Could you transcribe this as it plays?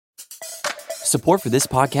Support for this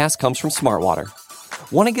podcast comes from Smartwater.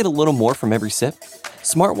 Want to get a little more from every sip?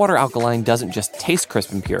 Smartwater Alkaline doesn't just taste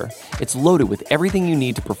crisp and pure, it's loaded with everything you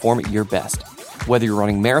need to perform at your best, whether you're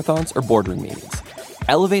running marathons or boardroom meetings.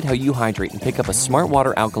 Elevate how you hydrate and pick up a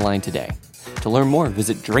Smartwater Alkaline today. To learn more,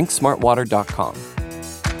 visit drinksmartwater.com.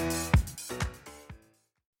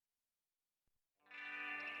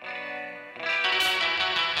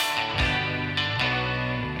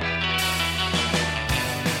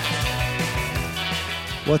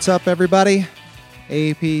 What's up, everybody?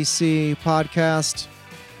 APC Podcast,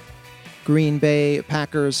 Green Bay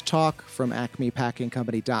Packers Talk from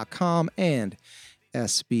acmepackingcompany.com and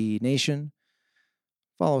SB Nation.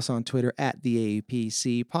 Follow us on Twitter at the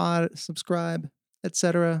APC Pod, subscribe,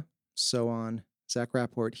 etc. So on. Zach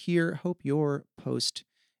Rapport here. Hope your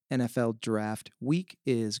post-NFL draft week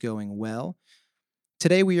is going well.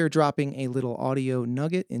 Today we are dropping a little audio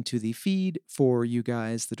nugget into the feed for you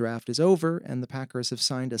guys. The draft is over, and the Packers have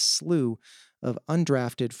signed a slew of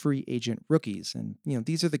undrafted free agent rookies. And,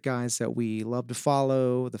 these are the guys that we love to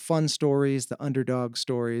follow, the fun stories, the underdog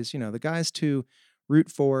stories, the guys to root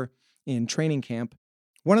for in training camp.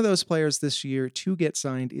 One of those players this year to get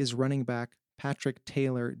signed is running back Patrick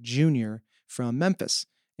Taylor Jr. from Memphis.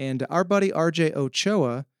 And our buddy RJ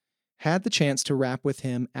Ochoa had the chance to rap with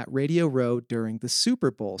him at Radio Row during the Super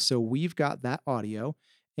Bowl. So we've got that audio,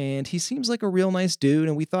 and he seems like a real nice dude,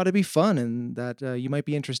 and we thought it'd be fun and that you might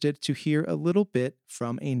be interested to hear a little bit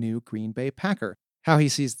from a new Green Bay Packer. How he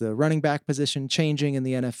sees the running back position changing in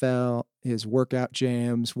the NFL, his workout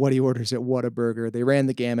jams, what he orders at Whataburger. They ran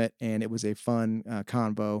the gamut, and it was a fun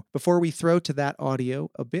convo. Before we throw to that audio,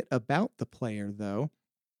 a bit about the player, though.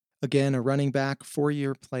 Again, a running back,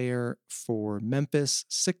 4-year player for Memphis,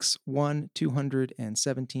 6'1",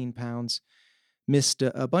 217 pounds. Missed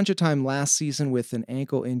a bunch of time last season with an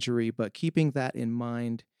ankle injury, but keeping that in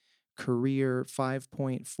mind, career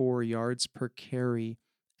 5.4 yards per carry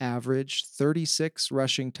average, 36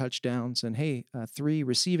 rushing touchdowns, and 3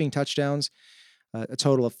 receiving touchdowns, a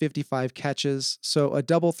total of 55 catches. So a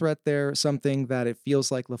double threat there, something that it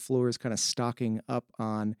feels like LaFleur is kind of stocking up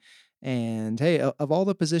on. And of all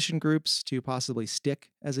the position groups to possibly stick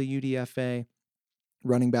as a UDFA,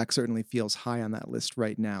 running back certainly feels high on that list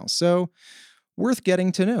right now. So worth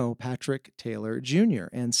getting to know Patrick Taylor Jr.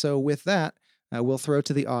 And so with that, we'll throw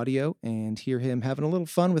to the audio and hear him having a little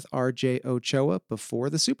fun with RJ Ochoa before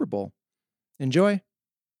the Super Bowl. Enjoy.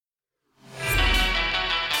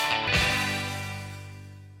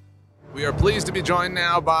 We are pleased to be joined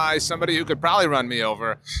now by somebody who could probably run me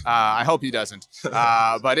over. I hope he doesn't.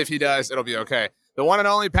 But if he does, it'll be okay. The one and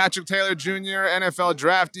only Patrick Taylor Jr., NFL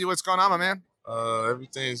draftee. What's going on, my man?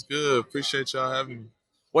 Everything's good. Appreciate y'all having me.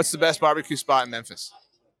 What's the best barbecue spot in Memphis?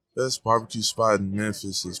 Best barbecue spot in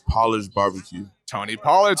Memphis is Pollard's Barbecue. Tony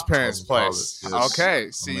Pollard's parents' place. Pollard, yes.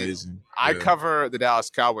 Okay. See, amazing. I cover the Dallas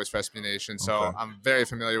Cowboys for SB Nation, so Okay. I'm very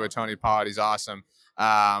familiar with Tony Pollard. He's awesome.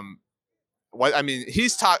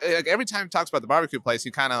 He's every time he talks about the barbecue place,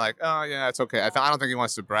 he kind of like, oh yeah, it's okay. I don't think he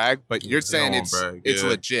wants to brag, but you're saying it's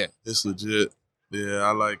legit. It's legit. Yeah,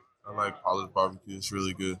 I like Pollard's Barbecue. It's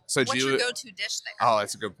really good. So what's your go-to dish there? Oh,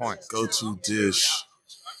 that's a good point. Go-to dish.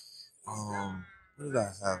 What did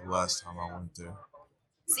I have last time I went there?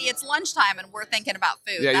 See, it's lunchtime and we're thinking about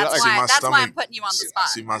food. Yeah, that's why I'm putting you on the spot.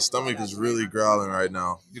 See, my stomach is really growling right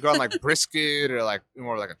now. You going like brisket or like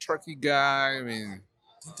more like a turkey guy? I mean,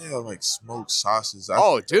 I think they have like smoked sausages.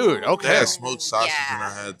 Dude, okay. They had smoked sausage Yeah. and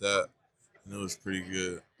I had that, and it was pretty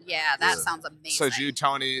good. Yeah, that sounds amazing. So do you,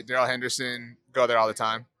 Tony, Daryl Henderson, go there all the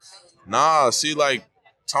time? Nah, see, like,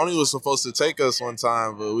 Tony was supposed to take us one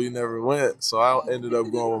time, but we never went. So I ended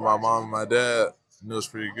up going with my mom and my dad, and it was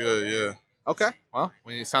pretty good, yeah. Okay. Well,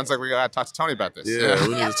 it sounds like we got to talk to Tony about this. Yeah,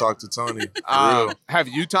 we need to talk to Tony. For real. Have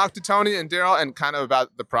you talked to Tony and Daryl and kind of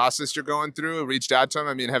about the process you're going through, reached out to them?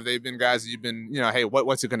 I mean, have they been guys that you've been, hey,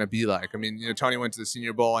 what's it going to be like? I mean, Tony went to the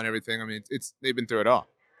Senior Bowl and everything. I mean, they've been through it all.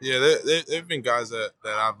 Yeah, they've been guys that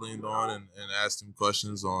I've leaned on and asked them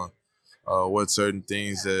questions on what certain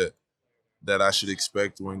things that I should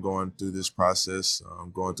expect when going through this process,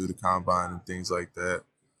 going through the combine and things like that.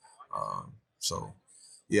 So,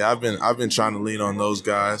 yeah, I've been trying to lean on those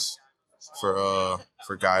guys for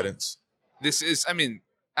guidance. This is,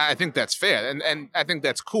 I think that's fair, and I think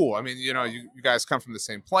that's cool. I mean, you guys come from the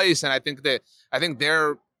same place, and I think they're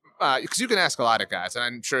because you can ask a lot of guys, and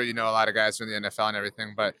I'm sure a lot of guys from the NFL and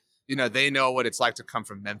everything, but they know what it's like to come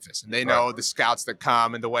from Memphis, and they know the scouts that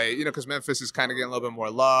come and the way, because Memphis is kind of getting a little bit more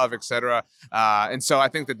love, et cetera. And so I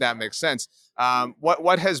think that makes sense.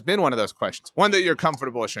 What has been one of those questions? One that you're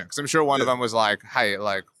comfortable sharing? Because I'm sure one of them was like, hey,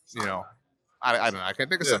 like, I don't know, I can't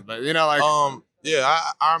think of something, but Yeah,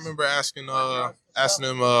 I remember asking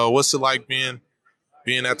him what's it like being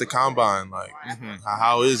at the combine, like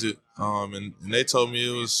how is it? And they told me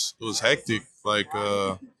it was hectic, like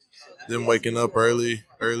them waking up early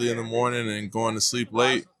in the morning and going to sleep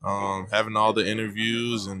late, having all the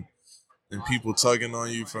interviews and people tugging on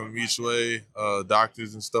you from each way,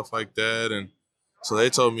 doctors and stuff like that. And so they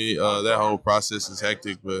told me that whole process is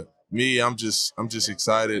hectic. But me, I'm just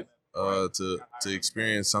excited to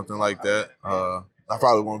experience something like that. I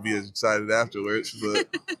probably won't be as excited afterwards, but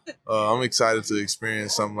I'm excited to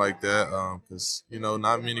experience something like that because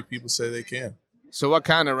not many people say they can. So what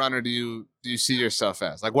kind of runner do you see yourself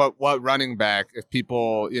as? Like what running back, if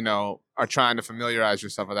people, are trying to familiarize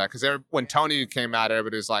yourself with that? Because when Tony came out,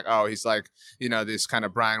 everybody was like, oh, he's like, this kind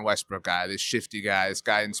of Brian Westbrook guy, this shifty guy, this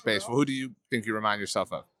guy in space. Well, who do you think you remind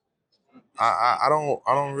yourself of? I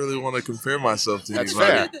don't really want to compare myself to That's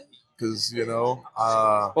anybody. fair. Because,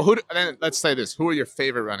 well, then let's say this. Who are your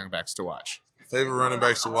favorite running backs to watch? Favorite running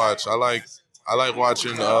backs to watch? I like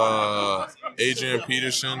watching Adrian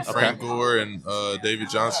Peterson, Frank Gore, and David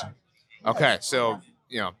Johnson. Okay, so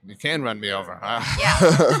you can run me over. Yeah,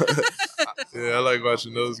 I like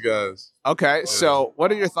watching those guys. Okay, yeah. So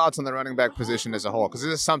what are your thoughts on the running back position as a whole? Because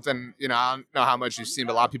this is something, I don't know how much you've seen,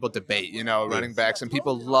 but a lot of people debate, running backs, and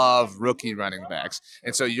people love rookie running backs.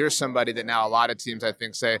 And so you're somebody that now a lot of teams, I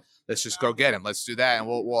think, say, let's just go get him. Let's do that, and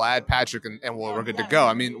we'll add Patrick, and we're good to go.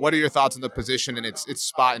 I mean, what are your thoughts on the position and its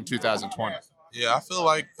spot in 2020? Yeah, I feel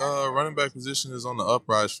like running back position is on the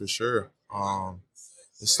uprise for sure.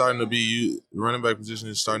 It's starting to be the running back position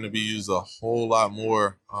is starting to be used a whole lot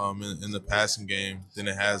more in the passing game than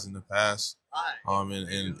it has in the past.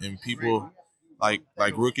 And people like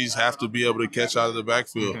rookies have to be able to catch out of the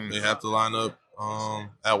backfield. They have to line up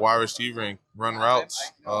at wide receiver and run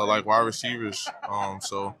routes like wide receivers.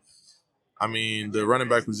 So, I mean, the running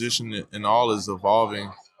back position in all is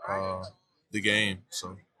evolving the game.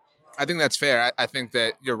 So. I think that's fair. I think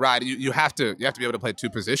that you're right. You have to be able to play two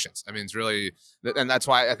positions. I mean, it's really, and that's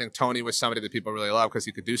why I think Tony was somebody that people really love because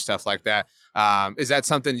he could do stuff like that. Is that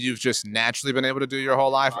something you've just naturally been able to do your whole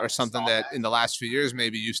life, or something that in the last few years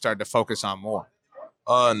maybe you started to focus on more?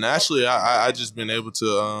 Naturally, I just been able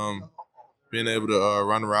to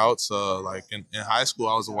run routes. Like in high school,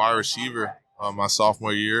 I was a wide receiver my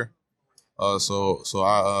sophomore year. So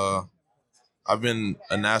I've been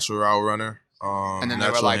a natural route runner. And then they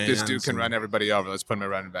were like, this dude can run everybody over. Let's put him at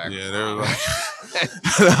running back. Yeah, they were like.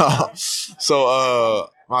 So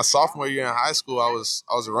my sophomore year in high school, I was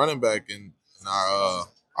a running back, and our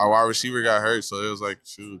wide receiver got hurt. So it was like,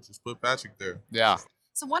 shoot, just put Patrick there. Yeah.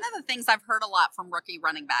 So one of the things I've heard a lot from rookie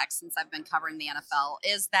running backs since I've been covering the NFL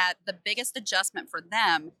is that the biggest adjustment for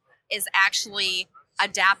them is actually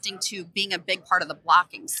adapting to being a big part of the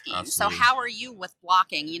blocking scheme. Absolutely. So how are you with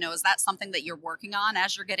blocking? Is that something that you're working on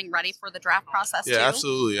as you're getting ready for the draft process too? Yeah,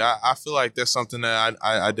 absolutely. I feel like that's something that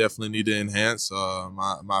I definitely need to enhance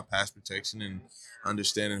my pass protection and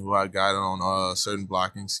understanding who I got on certain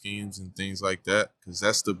blocking schemes and things like that, because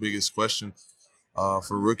that's the biggest question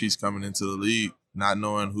for rookies coming into the league, not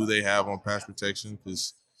knowing who they have on pass protection,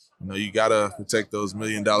 because you got to protect those $1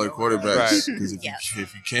 million quarterbacks, because if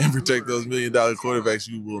you can't protect those $1 million quarterbacks,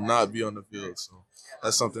 you will not be on the field. So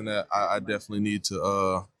that's something that I definitely need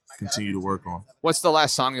to continue to work on. What's the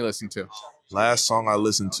last song you listened to? Last song I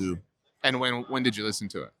listened to. And when did you listen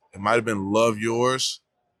to it? It might have been Love Yours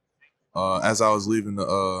as I was leaving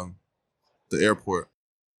the airport.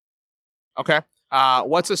 Okay.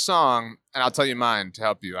 What's a song, and I'll tell you mine to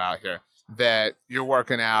help you out here, that you're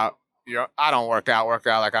working out? I don't work out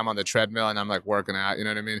like I'm on the treadmill and I'm like working out, you know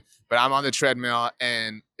what I mean? But I'm on the treadmill,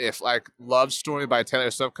 and if like Love Story by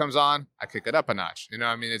Taylor Swift comes on, I kick it up a notch. You know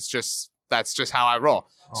what I mean? That's just how I roll.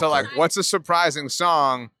 Okay. So like, what's a surprising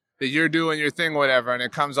song that you're doing your thing, whatever, and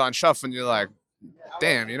it comes on shuffle and you're like,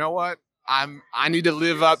 damn, you know what? I need to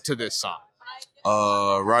live up to this song.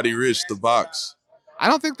 Roddy Ricch, The Box. I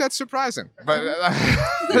don't think that's surprising, but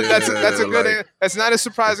that's a good. It's not as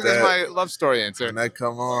surprising as my Love Story answer. When that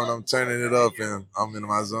come on, I'm turning it up and I'm in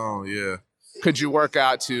my zone. Yeah. Could you work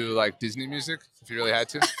out to like Disney music if you really had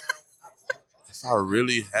to? If I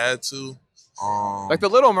really had to, like the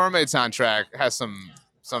Little Mermaid soundtrack has some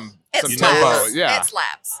tempo. Yeah, it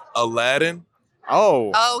slaps. Aladdin.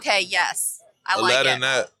 Oh. Okay. Yes, Aladdin,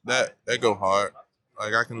 like it. That go hard.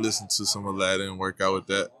 Like I can listen to some Aladdin and work out with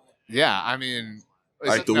that. Yeah, I mean.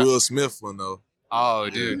 Like the Will Smith one, though. Oh,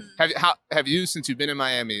 dude. Have you, since you've been in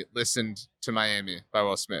Miami, listened to Miami by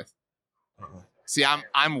Will Smith? See,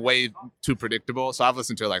 I'm way too predictable, so I've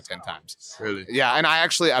listened to it like 10 times. Really? Yeah, and I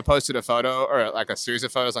posted a photo, or like a series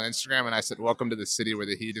of photos on Instagram, and I said, welcome to the city where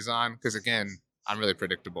the heat is on, because again, I'm really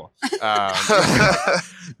predictable.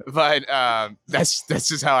 But that's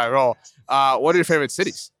just how I roll. What are your favorite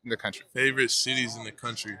cities in the country? Favorite cities in the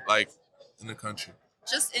country, like in the country.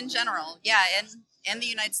 Just in general, yeah, in the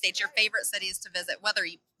United States, your favorite cities to visit, whether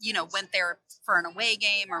you went there for an away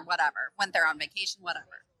game or whatever, went there on vacation,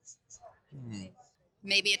 whatever.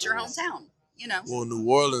 Maybe it's your hometown, Well, New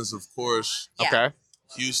Orleans, of course. Yeah. Okay.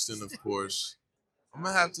 Houston, of course. I'm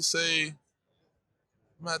gonna have to say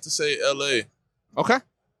LA. Okay.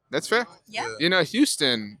 That's fair. Yeah.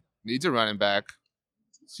 Houston needs a running back.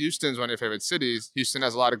 Houston's one of your favorite cities. Houston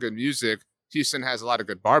has a lot of good music. Houston has a lot of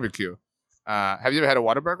good barbecue. Have you ever had a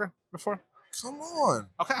Whataburger before? Come on.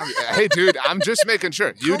 Okay. Hey, dude, I'm just making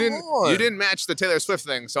sure. You Come on. didn't match the Taylor Swift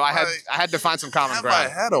thing, so I had to find some common Have ground. I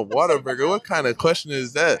had a Whataburger? What kind of question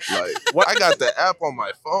is that? Like, what? I got the app on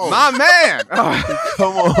my phone. My man.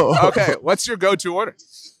 Come on. Okay, what's your go-to order?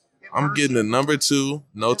 I'm getting the number 2,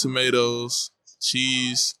 no tomatoes,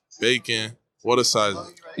 cheese, bacon, water size,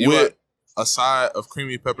 with a side of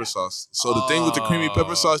creamy pepper sauce. So the thing with the creamy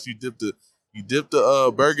pepper sauce, you dip the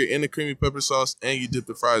burger in the creamy pepper sauce, and you dip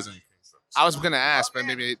the fries in. I was gonna ask, but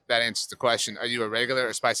maybe that answers the question. Are you a regular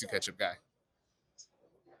or spicy ketchup guy?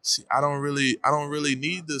 See, I don't really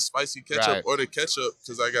need the spicy ketchup Right. or the ketchup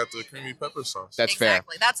because I got the creamy pepper sauce. That's fair.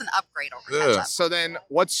 Exactly. That's an upgrade over Yeah. ketchup. So then,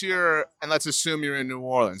 and let's assume you're in New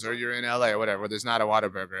Orleans or you're in LA or whatever, where there's not a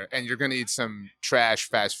Whataburger, and you're gonna eat some trash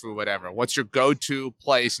fast food, whatever. What's your go-to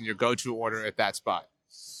place and your go-to order at that spot?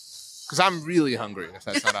 Because I'm really hungry. If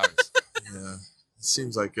that's not obvious. Yeah. It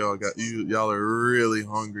seems like y'all are really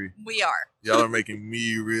hungry. We are. Y'all are making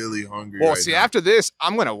me really hungry. Well, right see, now. after this,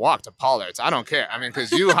 I'm gonna walk to Pollard's. I don't care. I mean,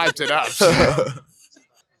 because you hyped it up.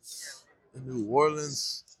 In New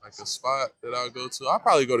Orleans, like a spot that I'll go to, I'll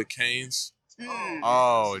probably go to Cane's.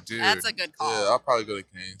 Oh, dude. That's a good call. Yeah, I'll probably go to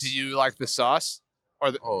Cane's. Do you like the sauce,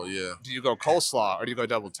 or Oh yeah. do you go coleslaw, or do you go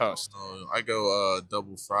double toast? No, I go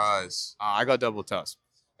double fries. I go double toast.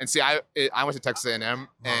 And see, I went to Texas A&M,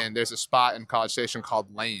 and there's a spot in College Station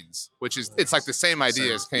called Lane's, which is it's like the same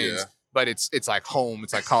idea as Cane's, yeah. but it's like home.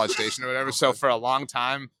 It's like College Station or whatever. So for a long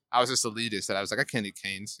time, I was just elitist that I was like, I can't eat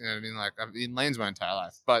Cane's. You know what I mean? Like I've eaten Lane's my entire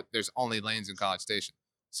life, but there's only Lane's in College Station.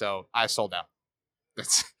 So I sold out.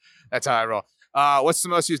 That's how I roll. What's the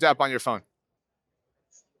most used app on your phone?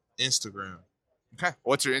 Instagram. Okay.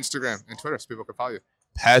 What's your Instagram and Twitter so people can follow you?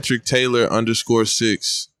 Patrick Taylor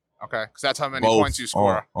 _6. Okay, because that's how many Both points you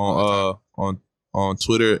score. On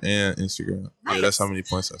Twitter and Instagram. Nice. Yeah, that's how many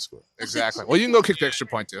points I scored. Exactly. Well, you can go kick the extra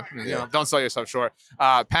point too. I mean, don't sell yourself short.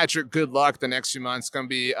 Patrick, good luck the next few months. It's going to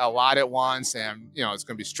be a lot at once, and it's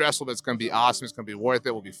going to be stressful, but it's going to be awesome. It's going to be worth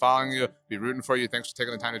it. We'll be following you, be rooting for you. Thanks for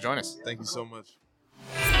taking the time to join us. Thank you so much.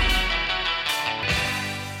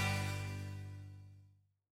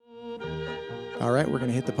 All right, we're going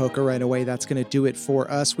to hit the poker right away. That's going to do it for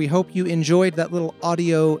us. We hope you enjoyed that little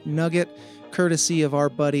audio nugget courtesy of our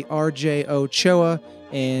buddy RJ Ochoa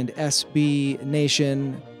and SB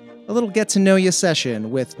Nation. A little get-to-know-you session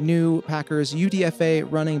with new Packers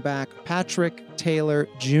UDFA running back Patrick Taylor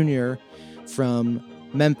Jr. from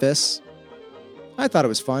Memphis. I thought it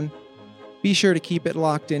was fun. Be sure to keep it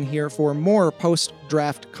locked in here for more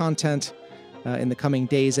post-draft content in the coming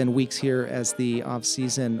days and weeks here as the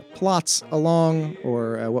offseason plots along,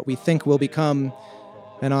 or what we think will become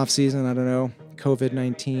an offseason. I don't know,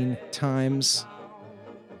 COVID-19 times.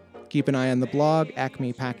 Keep an eye on the blog,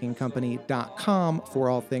 acmepackingcompany.com,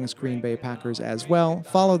 for all things Green Bay Packers as well.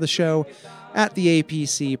 Follow the show at the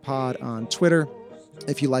APC Pod on Twitter.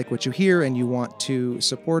 If you like what you hear and you want to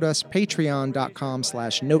support us,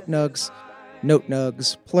 patreon.com/notenugs.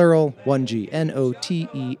 Notenugs, plural, 1G,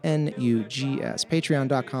 NOTENUGS,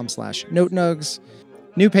 patreon.com/notenugs.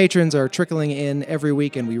 New patrons are trickling in every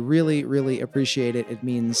week, and we really, really appreciate it. It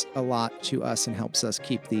means a lot to us and helps us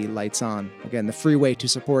keep the lights on. Again, the free way to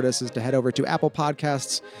support us is to head over to Apple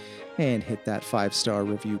Podcasts and hit that 5-star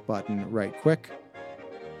review button right quick.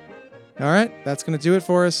 All right, that's going to do it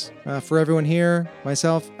for us. For everyone here,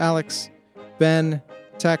 myself, Alex, Ben,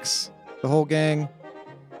 Tex, the whole gang,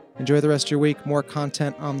 enjoy the rest of your week. More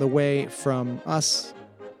content on the way from us.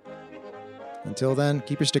 Until then,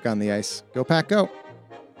 keep your stick on the ice. Go Pack, go.